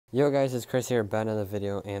Yo guys, it's Chris here, back in the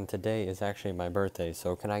video, and today is actually my birthday,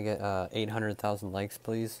 so can I get 800,000 likes,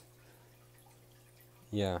 please?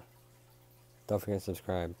 Yeah, don't forget to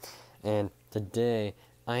subscribe. And today,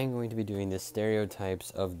 I'm going to be doing the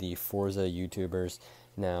stereotypes of the Forza YouTubers.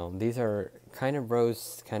 Now, these are kind of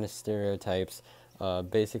roasts, kind of stereotypes,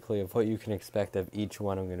 basically of what you can expect of each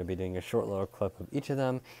one. I'm going to be doing a short little clip of each of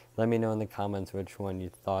them. Let me know in the comments which one you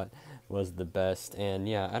thought was the best, and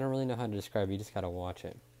yeah, I don't really know how to describe it, you just gotta watch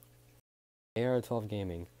it. AR12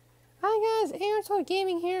 Gaming. Hi guys, AR12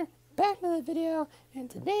 Gaming here, back to the video, and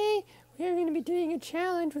today we're going to be doing a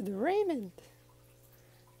challenge with Raymond.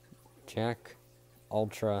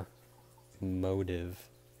 Jackultramotiv.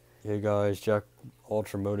 Hey guys,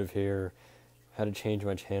 Jackultramotiv here. Had to change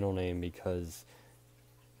my channel name because,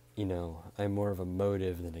 you know, I'm more of a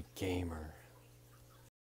motive than a gamer.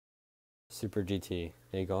 Super GT.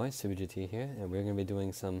 Hey guys, Super GT here, and we're going to be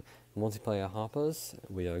doing some multiplayer hoppers.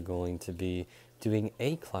 We are going to be doing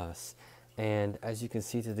A-Class, and as you can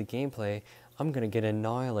see through the gameplay, I'm going to get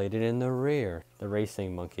annihilated in the rear. The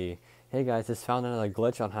racing monkey. Hey guys, just found another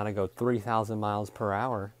glitch on how to go 3,000 miles per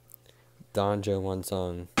hour. Donjo one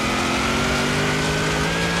song.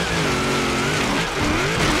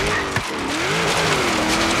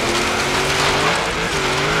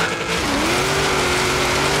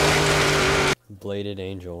 Bladed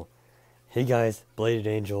Angel. Hey guys, Bladed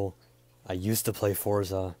Angel. I used to play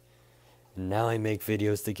Forza, and now I make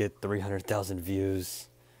videos to get 300,000 views.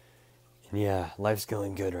 And yeah, life's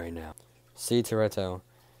going good right now. C Toretto.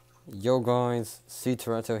 Yo guys, C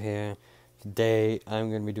Toretto here. Today I'm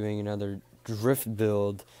going to be doing another drift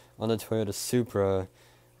build on the Toyota Supra.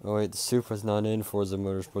 Oh wait, the Supra's not in Forza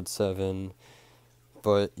Motorsport 7.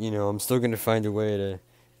 But, you know, I'm still going to find a way to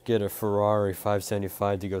get a Ferrari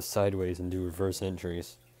 575 to go sideways and do reverse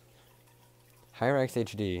entries. Hyraxhd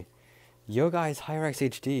HD. Yo guys, Hyraxhd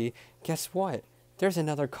HD, guess what? There's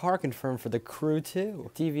another car confirmed for the crew too.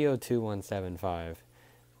 Stevio 2175.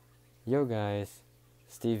 Yo guys,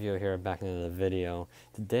 Stevio here, back into the video.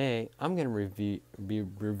 Today, I'm going to be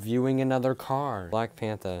reviewing another car. Black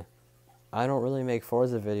Panther. I don't really make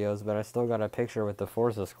Forza videos, but I still got a picture with the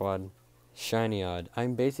Forza squad. Shiny Odd.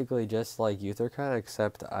 I'm basically just like Uthercut,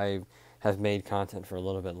 except I have made content for a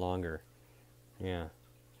little bit longer. Yeah.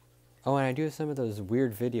 Oh, and I do some of those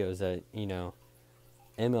weird videos that, you know,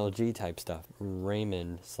 MLG type stuff.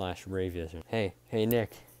 Raymond/Ravius. Hey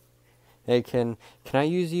Nick. Hey, can I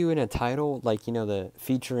use you in a title like, you know, the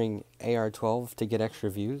featuring AR12 to get extra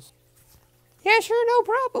views? Yeah, sure, no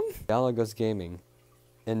problem. Galagos Gaming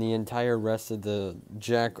and the entire rest of the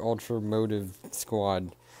Jackultramotiv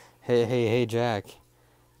squad. Hey, Jack.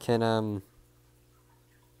 Can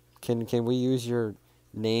we use your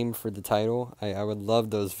name for the title? I would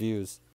love those views.